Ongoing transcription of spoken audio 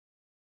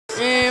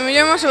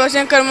llamo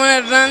Sebastián Carmona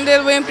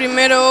Hernández, voy en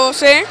primero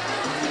C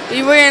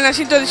y voy en la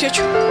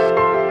 118.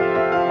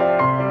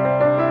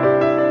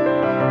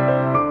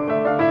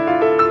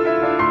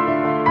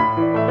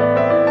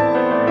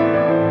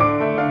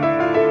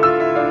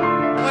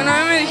 Bueno,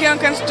 a mí me dijeron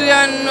que antes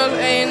estudiaban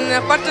en la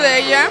parte de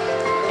allá,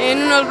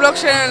 en unos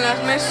bloques eran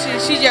las mesas y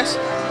sillas.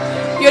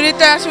 Y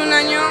ahorita hace un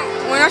año,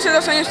 bueno, hace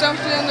 2 años estamos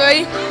estudiando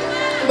ahí.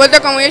 Vuelta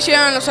como ya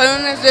llevan los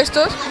salones de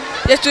estos,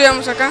 ya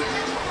estudiamos acá.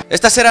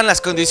 Estas eran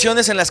las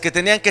condiciones en las que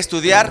tenían que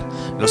estudiar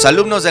los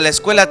alumnos de la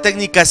Escuela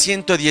Técnica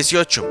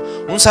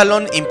 118, un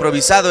salón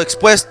improvisado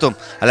expuesto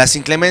a las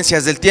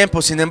inclemencias del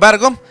tiempo. Sin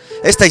embargo,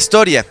 esta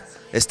historia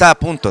está a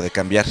punto de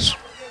cambiar.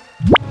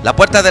 La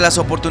puerta de las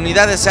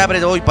oportunidades se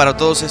abre hoy para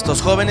todos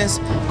estos jóvenes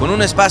con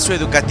un espacio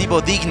educativo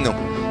digno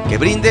que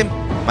brinde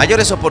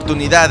mayores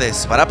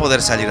oportunidades para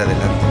poder salir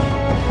adelante.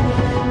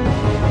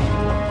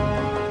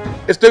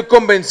 Estoy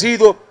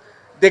convencido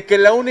de que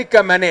la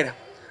única manera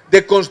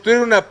de construir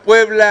una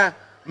Puebla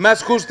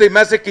más justa y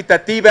más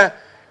equitativa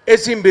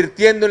es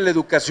invirtiendo en la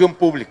educación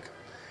pública,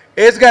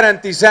 es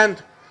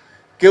garantizando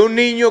que un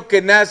niño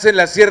que nace en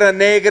la Sierra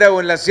Negra o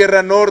en la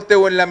Sierra Norte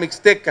o en la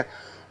Mixteca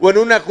o en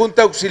una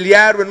junta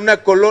auxiliar o en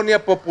una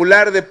colonia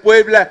popular de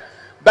Puebla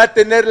va a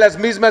tener las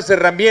mismas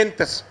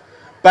herramientas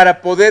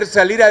para poder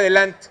salir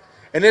adelante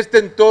en este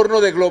entorno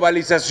de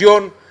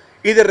globalización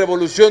y de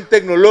revolución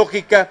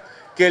tecnológica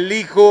que el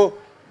hijo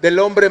del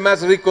hombre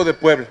más rico de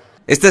Puebla.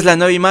 Esta es la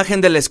nueva imagen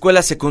de la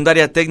Escuela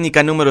Secundaria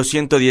Técnica número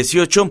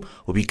 118,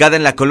 ubicada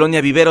en la colonia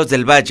Viveros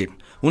del Valle,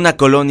 una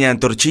colonia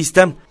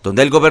antorchista,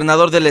 donde el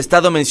gobernador del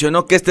estado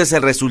mencionó que este es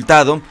el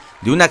resultado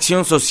de una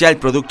acción social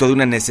producto de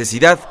una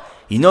necesidad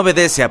y no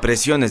obedece a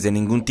presiones de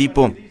ningún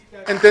tipo.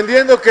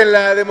 Entendiendo que en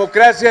la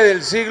democracia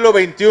del siglo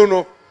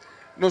XXI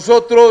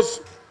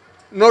nosotros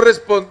no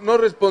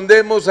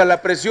respondemos a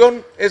la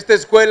presión, esta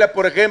escuela,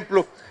 por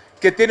ejemplo,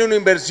 que tiene una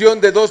inversión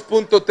de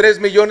 2.3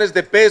 millones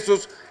de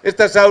pesos,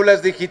 estas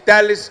aulas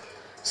digitales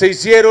se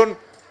hicieron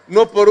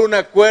no por un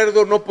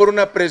acuerdo, no por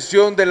una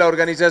presión de la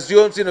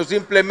organización, sino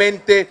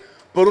simplemente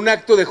por un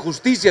acto de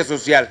justicia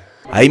social.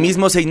 Ahí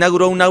mismo se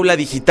inauguró un aula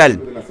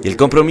digital y el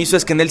compromiso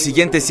es que en el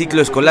siguiente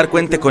ciclo escolar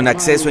cuente con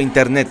acceso a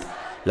internet.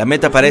 La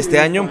meta para este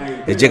año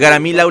es llegar a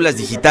 1000 aulas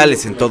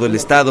digitales en todo el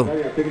estado.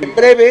 En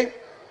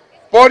breve,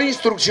 por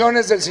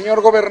instrucciones del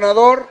señor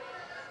gobernador,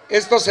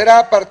 esto será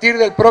a partir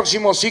del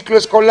próximo ciclo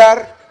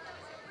escolar,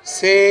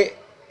 se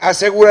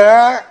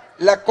asegurará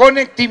la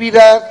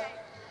conectividad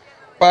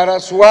para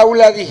su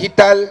aula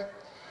digital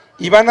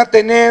y van a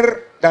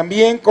tener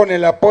también, con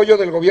el apoyo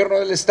del gobierno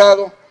del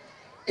estado,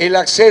 el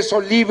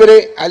acceso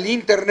libre al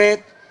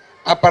internet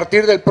a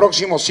partir del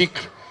próximo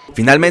ciclo.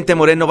 Finalmente,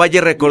 Moreno Valle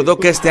recordó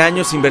que este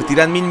año se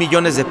invertirán 1,000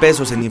 millones de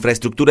pesos en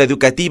infraestructura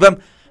educativa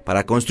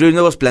para construir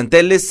nuevos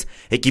planteles,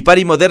 equipar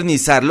y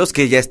modernizar los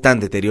que ya están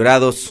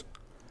deteriorados.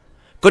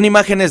 Con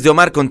imágenes de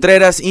Omar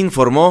Contreras,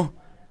 informó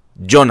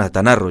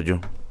Jonathan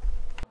Arroyo.